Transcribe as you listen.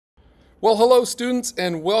Well, hello, students,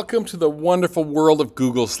 and welcome to the wonderful world of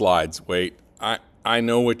Google Slides. Wait, I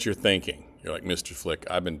know what you're thinking. You're like, Mr. Flick,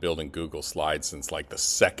 I've been building Google Slides since like the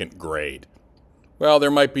second grade. Well,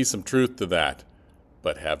 there might be some truth to that,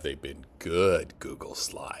 but have they been good Google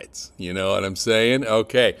Slides? You know what I'm saying?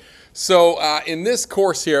 Okay, so in this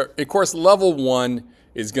course here, of course, level 1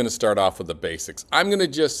 is going to start off with the basics. I'm going to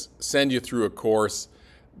just send you through a course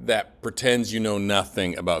that pretends you know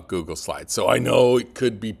nothing about Google Slides. So I know it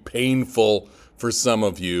could be painful for some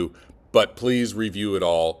of you, but please review it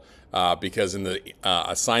all because in the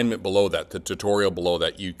assignment below that, the tutorial below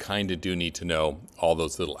that, you kind of do need to know all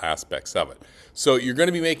those little aspects of it. So you're going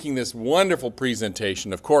to be making this wonderful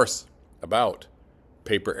presentation, of course, about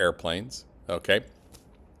paper airplanes, okay?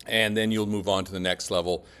 And then you'll move on to the next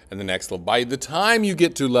level and the next level. By the time you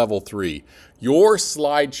get to level 3, your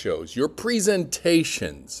slideshows, your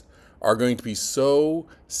presentations are going to be so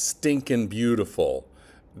stinking beautiful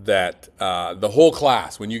that the whole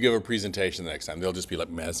class, when you give a presentation the next time, they'll just be like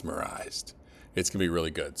mesmerized. It's going to be really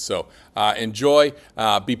good. So enjoy,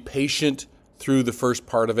 be patient through the first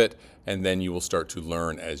part of it, and then you will start to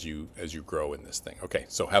learn as you grow in this thing. Okay,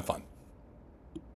 so have fun.